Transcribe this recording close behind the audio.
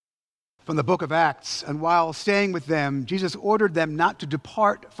from the book of Acts. And while staying with them, Jesus ordered them not to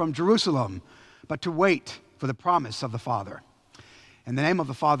depart from Jerusalem, but to wait for the promise of the Father. In the name of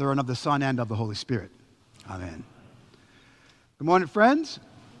the Father, and of the Son, and of the Holy Spirit. Amen. Good morning, friends.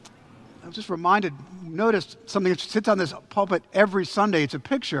 I was just reminded, noticed something that sits on this pulpit every Sunday. It's a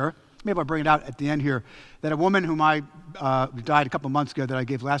picture, maybe I'll bring it out at the end here, that a woman whom I died a couple months ago that I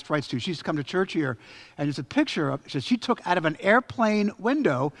gave last rites to, she used to come to church here, and it's a picture that she took out of an airplane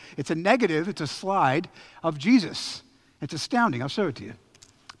window. It's a negative, it's a slide of Jesus. It's astounding. I'll show it to you.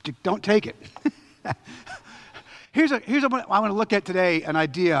 But you don't take it. Here's what I want to look at today, an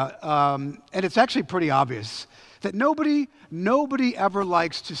idea, and it's actually pretty obvious, that nobody ever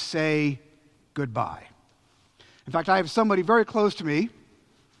likes to say goodbye. In fact, I have somebody very close to me,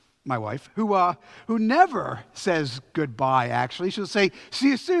 my wife, who never says goodbye, actually. She'll say,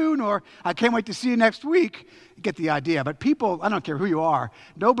 see you soon, or I can't wait to see you next week. You get the idea. But people, I don't care who you are,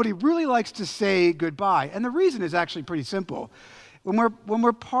 nobody really likes to say goodbye. And the reason is actually pretty simple. When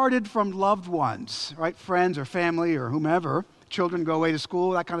we're parted from loved ones, right, friends or family or whomever, children go away to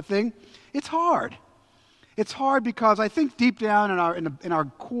school, that kind of thing, it's hard. It's hard because I think deep down in our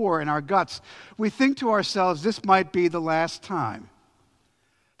core, in our guts, we think to ourselves, this might be the last time.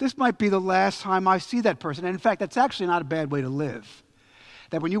 This might be the last time I see that person. And in fact, that's actually not a bad way to live.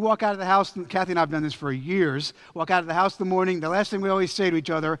 That when you walk out of the house, and Kathy and I have done this for years, walk out of the house in the morning, the last thing we always say to each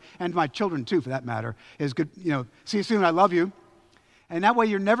other, and my children too for that matter, is good, see you soon, I love you. And that way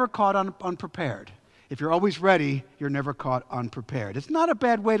you're never caught unprepared. If you're always ready, you're never caught unprepared. It's not a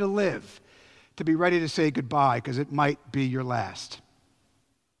bad way to live, to be ready to say goodbye, because it might be your last.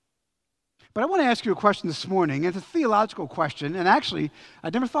 But I want to ask you a question this morning. It's a theological question, and actually, I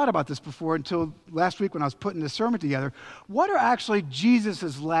never thought about this before until last week when I was putting this sermon together. What are actually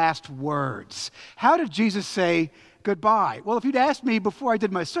Jesus' last words? How did Jesus say goodbye? Well, if you'd asked me before I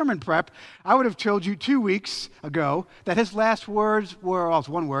did my sermon prep, I would have told you 2 weeks ago that his last words were,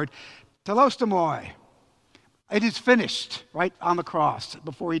 also one word, telostomoi. It is finished, right, on the cross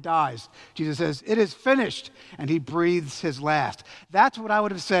before he dies. Jesus says, it is finished, and he breathes his last. That's what I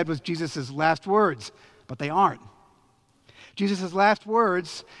would have said was Jesus' last words, but they aren't. Jesus' last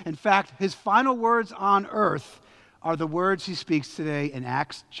words, in fact, his final words on earth are the words he speaks today in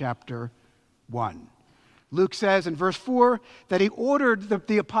Acts chapter 1. Luke says in verse 4 that he ordered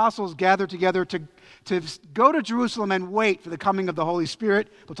the apostles gathered together to go to Jerusalem and wait for the coming of the Holy Spirit.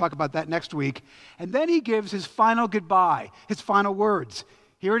 We'll talk about that next week. And then he gives his final goodbye, his final words.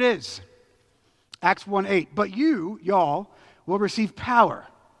 Here it is, Acts 1:8. But y'all, will receive power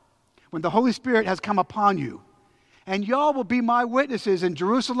when the Holy Spirit has come upon you. And y'all will be my witnesses in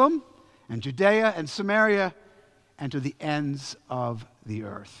Jerusalem and Judea and Samaria and to the ends of the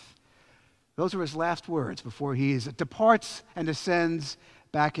earth. Those are his last words before he departs and ascends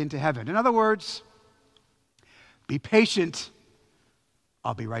back into heaven. In other words, be patient,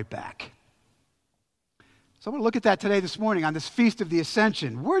 I'll be right back. So I'm going to look at that today, this morning, on this Feast of the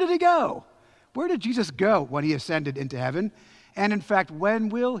Ascension. Where did he go? Where did Jesus go when he ascended into heaven? And in fact, when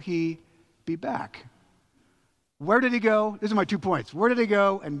will he be back? Where did he go? These are my 2 points. Where did he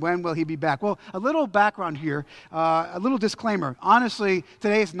go and when will he be back? Well, a little background here, a little disclaimer. Honestly,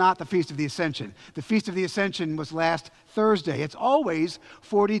 today is not the Feast of the Ascension. The Feast of the Ascension was last Thursday. It's always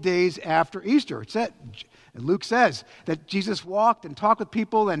 40 days after Easter. Luke says that Jesus walked and talked with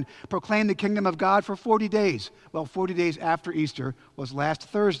people and proclaimed the kingdom of God for 40 days. Well, 40 days after Easter was last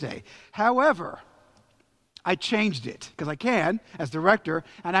Thursday. However, I changed it, because I can, as director,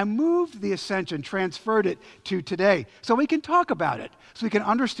 and I moved the Ascension, transferred it to today, so we can talk about it, so we can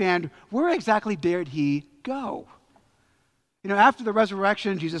understand where exactly did he go. After the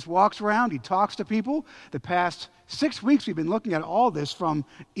resurrection, Jesus walks around, he talks to people. The past 6 weeks, we've been looking at all this from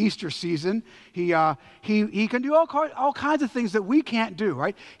Easter season. He can do all kinds of things that we can't do,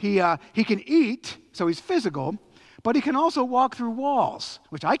 right? He can eat, so he's physical, but he can also walk through walls,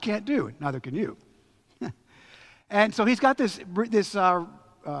 which I can't do, neither can you. And so he's got this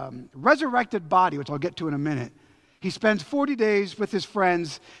resurrected body, which I'll get to in a minute. He spends 40 days with his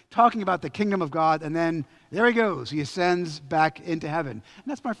friends talking about the kingdom of God, and then there he goes. He ascends back into heaven. And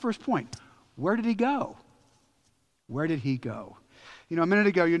that's my first point. Where did he go? Where did he go? A minute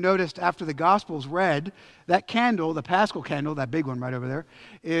ago, you noticed after the Gospels read, that candle, the Paschal candle, that big one right over there,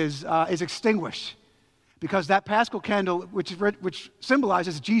 is extinguished. Because that Paschal candle, which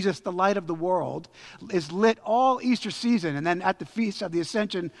symbolizes Jesus, the light of the world, is lit all Easter season. And then at the Feast of the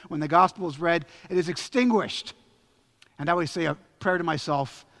Ascension, when the Gospel is read, it is extinguished. And I always say a prayer to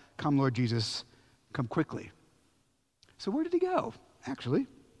myself, come Lord Jesus, come quickly. So where did he go, actually?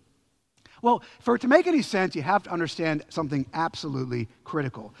 Well, for it to make any sense, you have to understand something absolutely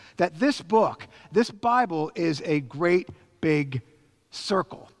critical. That this book, this Bible, is a great big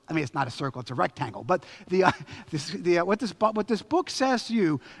circle. I mean, it's not a circle, it's a rectangle. But what this book says to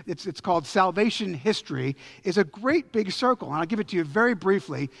you, it's called salvation history, is a great big circle. And I'll give it to you very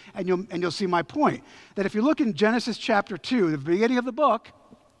briefly, and you'll see my point. That if you look in Genesis chapter 2, the beginning of the book,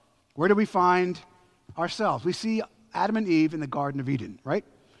 where do we find ourselves? We see Adam and Eve in the Garden of Eden, right?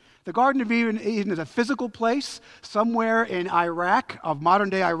 The Garden of Eden is a physical place somewhere in Iraq, of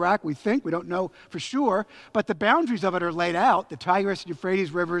modern-day Iraq, we think. We don't know for sure. But the boundaries of it are laid out, the Tigris and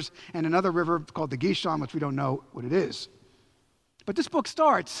Euphrates rivers, and another river called the Gishon, which we don't know what it is. But this book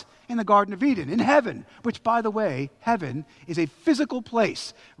starts in the Garden of Eden, in heaven, which, by the way, heaven is a physical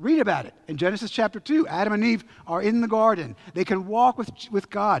place. Read about it. In Genesis chapter 2, Adam and Eve are in the garden. They can walk with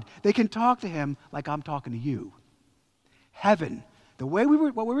God. They can talk to him like I'm talking to you. Heaven. What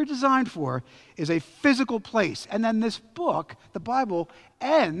we were designed for is a physical place. And then this book, the Bible,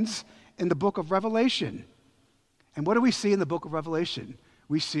 ends in the book of Revelation. And what do we see in the book of Revelation?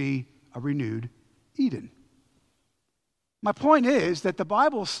 We see a renewed Eden. My point is that the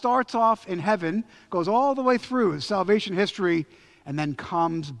Bible starts off in heaven, goes all the way through salvation history, and then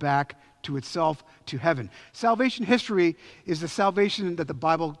comes back to itself, to heaven. Salvation history is the salvation that the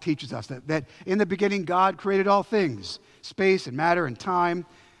Bible teaches us, that in the beginning God created all things, space and matter and time,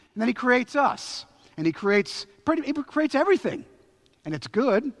 and then he creates us, and he creates everything, and it's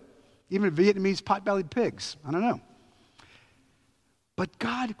good, even Vietnamese pot-bellied pigs, I don't know. But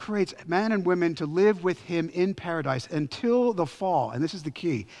God creates man and women to live with him in paradise until the fall, and this is the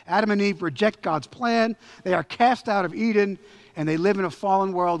key. Adam and Eve reject God's plan, they are cast out of Eden, and they live in a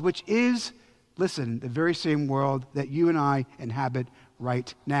fallen world, which is, listen, the very same world that you and I inhabit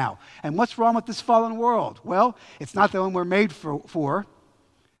right now. And what's wrong with this fallen world? Well, it's not the one we're made for,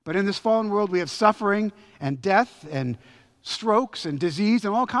 but in this fallen world we have suffering and death and strokes and disease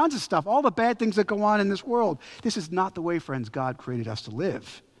and all kinds of stuff, all the bad things that go on in this world. This is not the way, friends, God created us to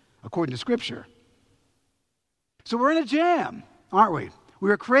live, according to Scripture. So we're in a jam, aren't we? We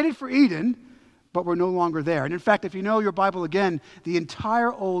were created for Eden, but we're no longer there. And in fact, if you know your Bible again, the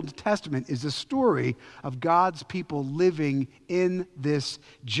entire Old Testament is the story of God's people living in this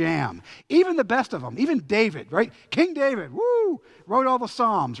jam. Even the best of them, even David, right? King David, wrote all the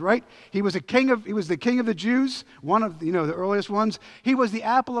Psalms, right? He was the king of the Jews, one of the earliest ones. He was the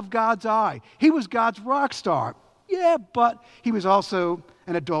apple of God's eye. He was God's rock star. Yeah, but he was also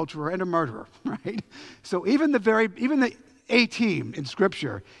an adulterer and a murderer, right? So even the A-team in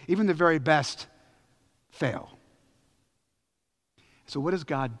Scripture, even the very best fail. So what does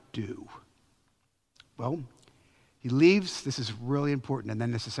God do? Well, he leaves. This is really important, and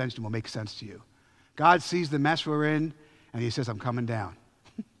then this ascension will make sense to you. God sees the mess we're in, and he says, I'm coming down.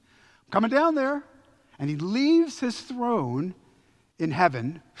 I'm coming down there. And he leaves his throne in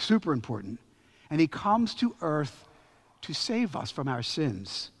heaven, super important, and he comes to earth to save us from our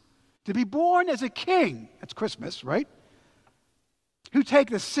sins. To be born as a king, that's Christmas, right? Who take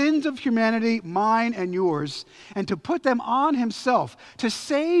the sins of humanity, mine and yours, and to put them on himself, to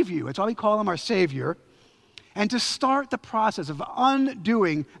save you. That's why we call him our Savior. And to start the process of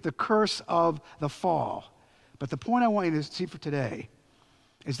undoing the curse of the fall. But the point I want you to see for today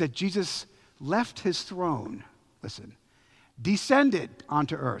is that Jesus left his throne, listen, descended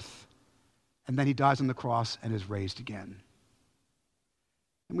onto earth, and then he dies on the cross and is raised again.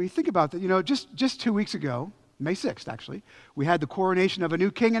 And when you think about that, just 2 weeks ago, May 6th, actually, we had the coronation of a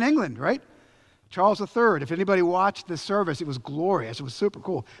new king in England, right? Charles III. If anybody watched the service, it was glorious. It was super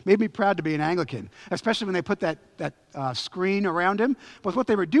cool. Made me proud to be an Anglican, especially when they put that screen around him. But what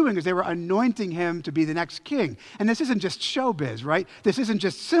they were doing is they were anointing him to be the next king. And this isn't just showbiz, right? This isn't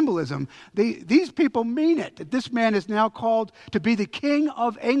just symbolism. These people mean it, that this man is now called to be the King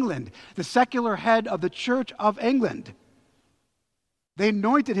of England, the secular head of the Church of England. They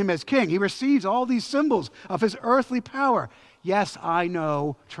anointed him as king. He receives all these symbols of his earthly power. Yes, I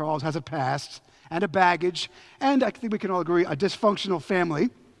know Charles has a past and a baggage, and I think we can all agree, a dysfunctional family.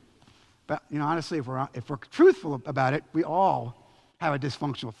 But, honestly, if we're truthful about it, we all have a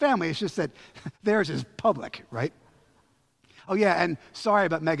dysfunctional family. It's just that theirs is public, right? Oh, yeah, and sorry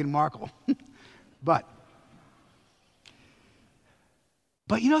about Meghan Markle. But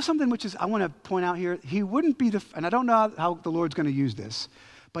something which is I want to point out here, he wouldn't be and I don't know how the Lord's going to use this,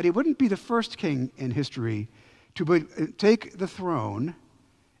 but he wouldn't be the first king in history to take the throne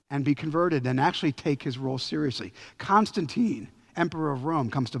and be converted and actually take his role seriously. Constantine, emperor of Rome,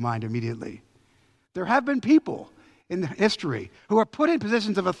 comes to mind immediately. There have been people in history who are put in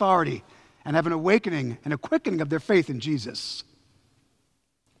positions of authority and have an awakening and a quickening of their faith in Jesus.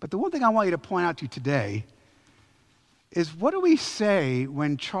 But the one thing I want you to point out to you today is, what do we say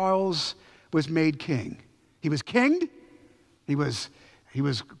when Charles was made king? He was kinged. He was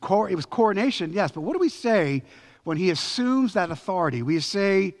coronation, yes. But what do we say when he assumes that authority? We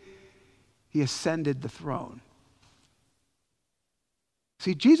say he ascended the throne.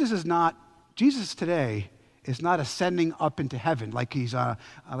 See, Jesus today is not ascending up into heaven like he's like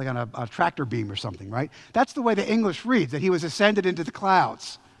on a tractor beam or something, right? That's the way the English reads, that he was ascended into the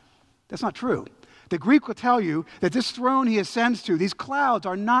clouds. That's not true. The Greek will tell you that this throne he ascends to, these clouds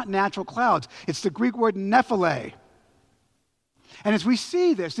are not natural clouds. It's the Greek word nephile. And as we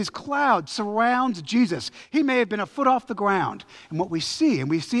see this, cloud surrounds Jesus. He may have been a foot off the ground. And what we see, and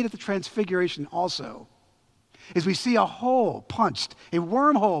we see it at the Transfiguration also, is we see a hole punched, a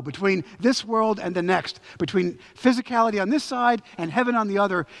wormhole between this world and the next, between physicality on this side and heaven on the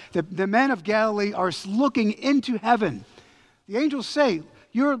other. The men of Galilee are looking into heaven. The angels say,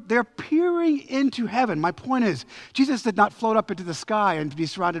 they're peering into heaven. My point is, Jesus did not float up into the sky and be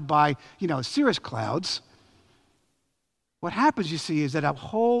surrounded by, cirrus clouds. What happens, you see, is that a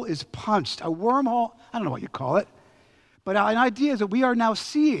hole is punched, a wormhole, I don't know what you call it, but an idea is that we are now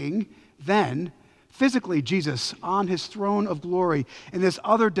seeing then physically Jesus on his throne of glory in this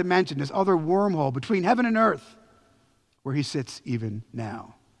other dimension, this other wormhole between heaven and earth, where he sits even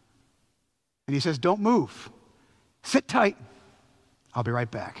now. And he says, don't move. Sit tight. I'll be right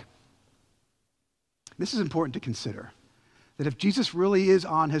back. This is important to consider, that if Jesus really is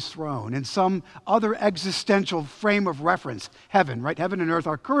on his throne in some other existential frame of reference, heaven, right? Heaven and earth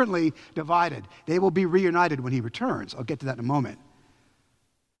are currently divided. They will be reunited when he returns. I'll get to that in a moment.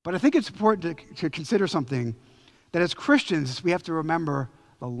 But I think it's important to consider something, that as Christians, we have to remember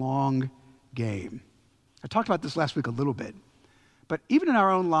the long game. I talked about this last week a little bit. But even in our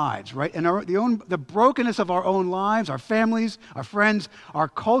own lives, right, and the brokenness of our own lives, our families, our friends, our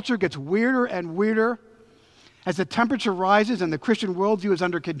culture gets weirder and weirder. As the temperature rises and the Christian worldview is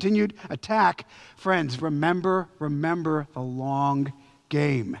under continued attack, friends, remember the long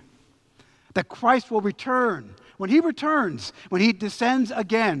game. That Christ will return. When he returns, when he descends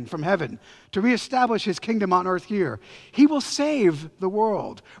again from heaven to reestablish his kingdom on earth here, he will save the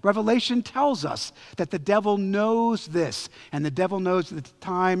world. Revelation tells us that the devil knows this, and the devil knows that the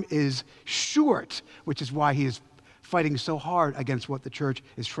time is short, which is why he is fighting so hard against what the church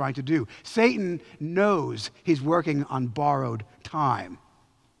is trying to do. Satan knows he's working on borrowed time.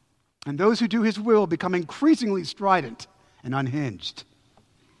 And those who do his will become increasingly strident and unhinged.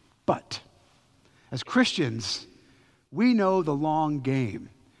 But as Christians, we know the long game.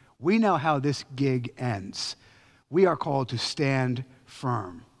 We know how this gig ends. We are called to stand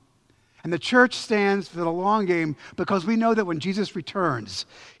firm. And the church stands for the long game because we know that when Jesus returns,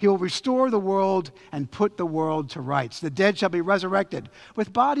 he will restore the world and put the world to rights. The dead shall be resurrected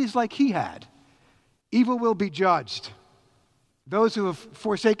with bodies like he had. Evil will be judged. Those who have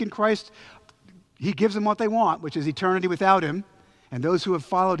forsaken Christ, he gives them what they want, which is eternity without him. And those who have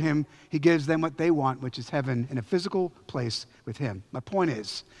followed him, he gives them what they want, which is heaven in a physical place with him. My point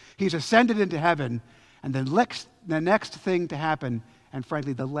is, he's ascended into heaven, and the next thing to happen, and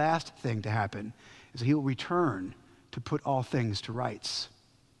frankly, the last thing to happen, is he will return to put all things to rights.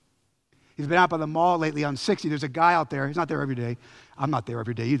 He's been out by the mall lately on 60. There's a guy out there. He's not there every day. I'm not there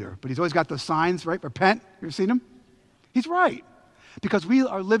every day either. But he's always got those signs, right? Repent. You ever seen him? He's right. Because we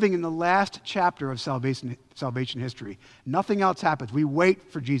are living in the last chapter of salvation history. Nothing else happens. We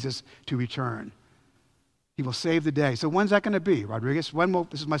wait for Jesus to return. He will save the day. So when's that going to be, Rodriguez?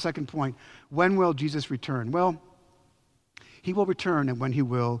 This is my second point. When will Jesus return? Well, he will return, and when he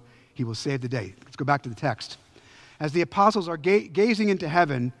will save the day. Let's go back to the text. As the apostles are gazing into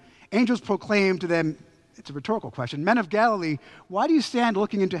heaven, angels proclaim to them, it's a rhetorical question, men of Galilee, why do you stand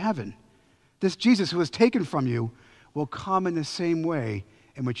looking into heaven? This Jesus who was taken from you will come in the same way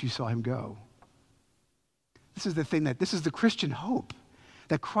in which you saw him go. This is the Christian hope,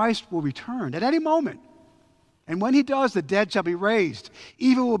 that Christ will return at any moment. And when he does, the dead shall be raised.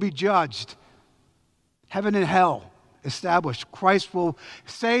 Evil will be judged. Heaven and hell established. Christ will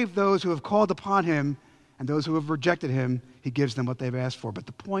save those who have called upon him, and those who have rejected him, he gives them what they've asked for. But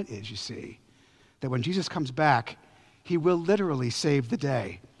the point is, you see, that when Jesus comes back, he will literally save the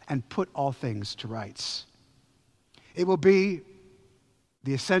day and put all things to rights. It will be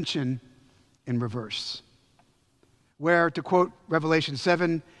the ascension in reverse, where, to quote Revelation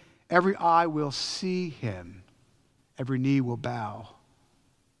 7, every eye will see him, every knee will bow.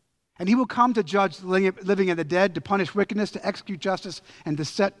 And he will come to judge the living and the dead, to punish wickedness, to execute justice, and to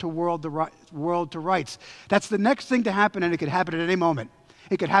set the world to rights. That's the next thing to happen, and it could happen at any moment.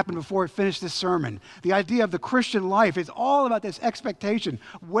 it could happen before I finish this sermon. The idea of the Christian life is all about this expectation,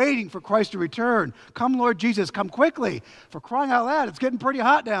 waiting for Christ to return. Come, Lord Jesus, come quickly. For crying out loud, it's getting pretty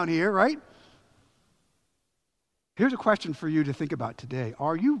hot down here, right? Here's a question for you to think about today.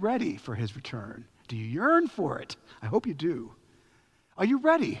 Are you ready for his return? Do you yearn for it? I hope you do. Are you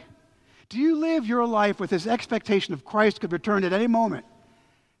ready? Do you live your life with this expectation of Christ could return at any moment?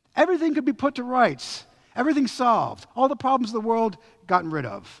 Everything could be put to rights. Everything solved. All the problems of the world gotten rid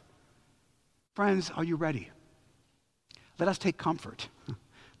of. Friends, are you ready? Let us take comfort.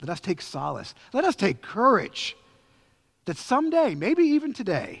 Let us take solace. Let us take courage that someday, maybe even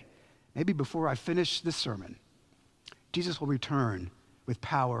today, maybe before I finish this sermon, Jesus will return with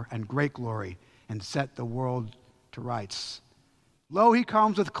power and great glory and set the world to rights. Lo, he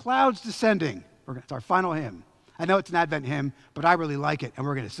comes with clouds descending. It's our final hymn. I know it's an Advent hymn, but I really like it, and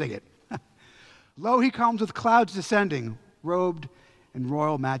we're going to sing it. Lo, he comes with clouds descending, robed in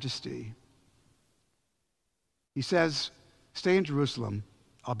royal majesty. He says, stay in Jerusalem.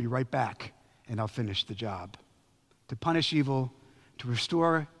 I'll be right back, and I'll finish the job. To punish evil, to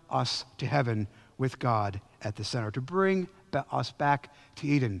restore us to heaven with God at the center, to bring us back to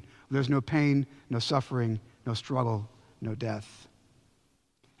Eden. There's no pain, no suffering, no struggle, no death.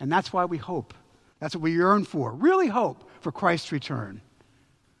 And that's why we hope. That's what we yearn for. Really hope for Christ's return.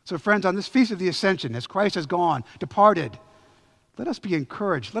 So friends, on this Feast of the Ascension, as Christ has gone, departed, let us be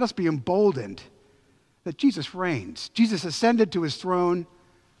encouraged. Let us be emboldened that Jesus reigns. Jesus ascended to his throne,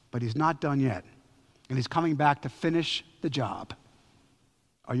 but he's not done yet. And he's coming back to finish the job.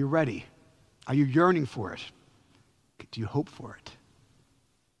 Are you ready? Are you yearning for it? Do you hope for it?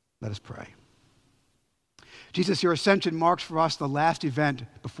 Let us pray. Jesus, your ascension marks for us the last event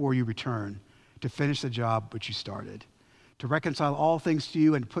before you return to finish the job which you started, to reconcile all things to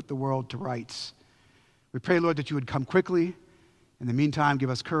you and put the world to rights. We pray, Lord, that you would come quickly. In the meantime, give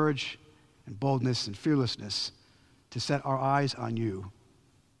us courage and boldness and fearlessness to set our eyes on you.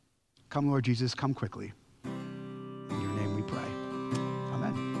 Come, Lord Jesus, come quickly. In your name we pray.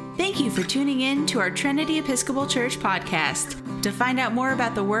 Amen. Thank you for tuning in to our Trinity Episcopal Church podcast. To find out more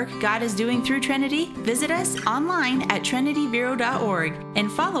about the work God is doing through Trinity, visit us online at trinityvero.org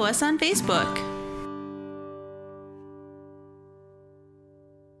and follow us on Facebook.